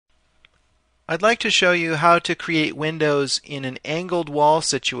I'd like to show you how to create windows in an angled wall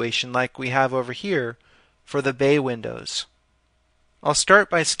situation like we have over here for the bay windows. I'll start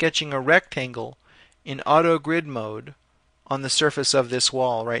by sketching a rectangle in auto grid mode on the surface of this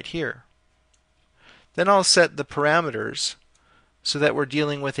wall right here. Then I'll set the parameters so that we're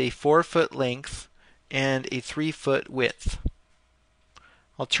dealing with a 4-foot length and a 3-foot width.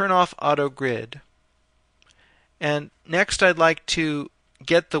 I'll turn off auto grid. And next I'd like to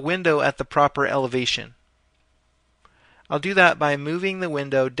get the window at the proper elevation. I'll do that by moving the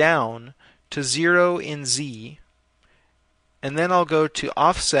window down to 0 in Z, and then I'll go to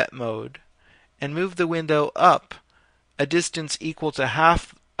offset mode and move the window up a distance equal to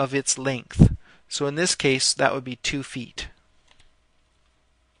half of its length. So in this case that would be 2 feet.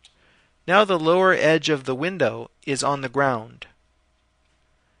 Now the lower edge of the window is on the ground.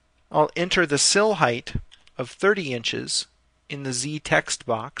 I'll enter the sill height of 30 inches in the Z text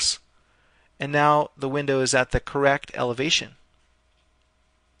box, and now the window is at the correct elevation.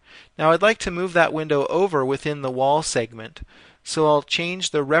 Now I'd like to move that window over within the wall segment, so I'll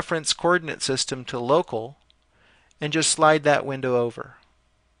change the reference coordinate system to local and just slide that window over.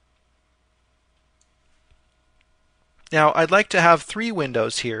 Now I'd like to have 3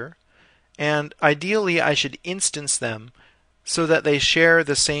 windows here, and ideally I should instance them so that they share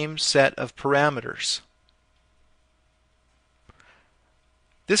the same set of parameters.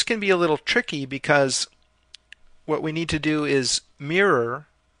 This can be a little tricky because what we need to do is mirror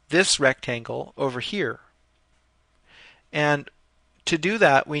this rectangle over here. And to do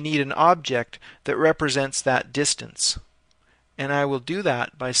that, we need an object that represents that distance. And I will do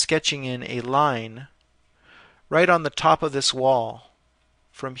that by sketching in a line right on the top of this wall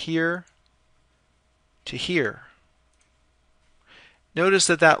from here to here. Notice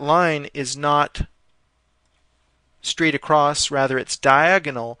that that line is not straight across, rather it's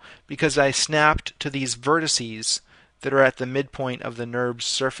diagonal because I snapped to these vertices that are at the midpoint of the NURBS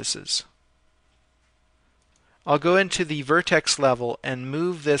surfaces. I'll go into the vertex level and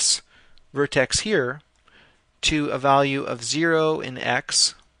move this vertex here to a value of 0 in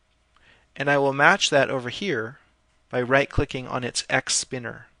X, and I will match that over here by right-clicking on its X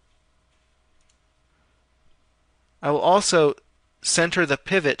spinner. I will also center the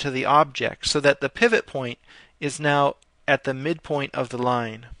pivot to the object so that the pivot point is now at the midpoint of the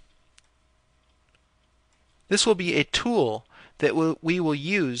line. This will be a tool that we will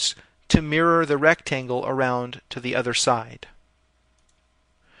use to mirror the rectangle around to the other side.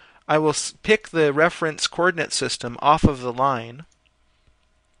 I will pick the reference coordinate system off of the line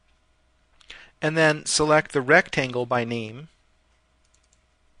and then select the rectangle by name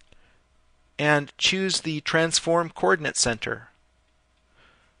and choose the transform coordinate center.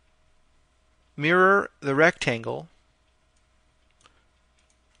 Mirror the rectangle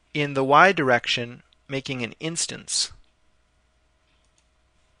in the Y direction, making an instance.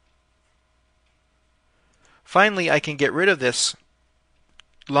 Finally, I can get rid of this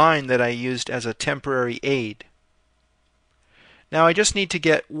line that I used as a temporary aid. Now I just need to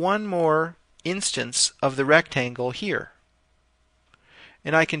get one more instance of the rectangle here.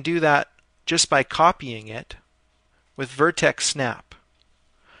 And I can do that just by copying it with vertex snap.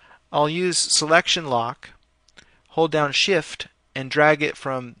 I'll use selection lock, hold down Shift, and drag it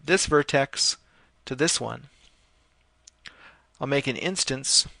from this vertex to this one. I'll make an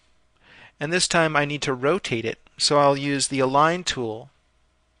instance, and this time I need to rotate it, so I'll use the Align tool.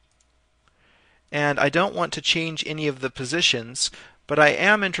 And I don't want to change any of the positions, but I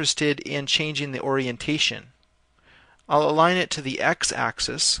am interested in changing the orientation. I'll align it to the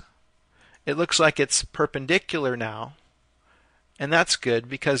X-axis. It looks like it's perpendicular now, and that's good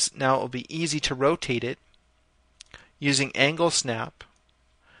because now it will be easy to rotate it using angle snap.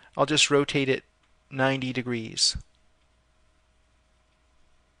 I'll just rotate it 90 degrees.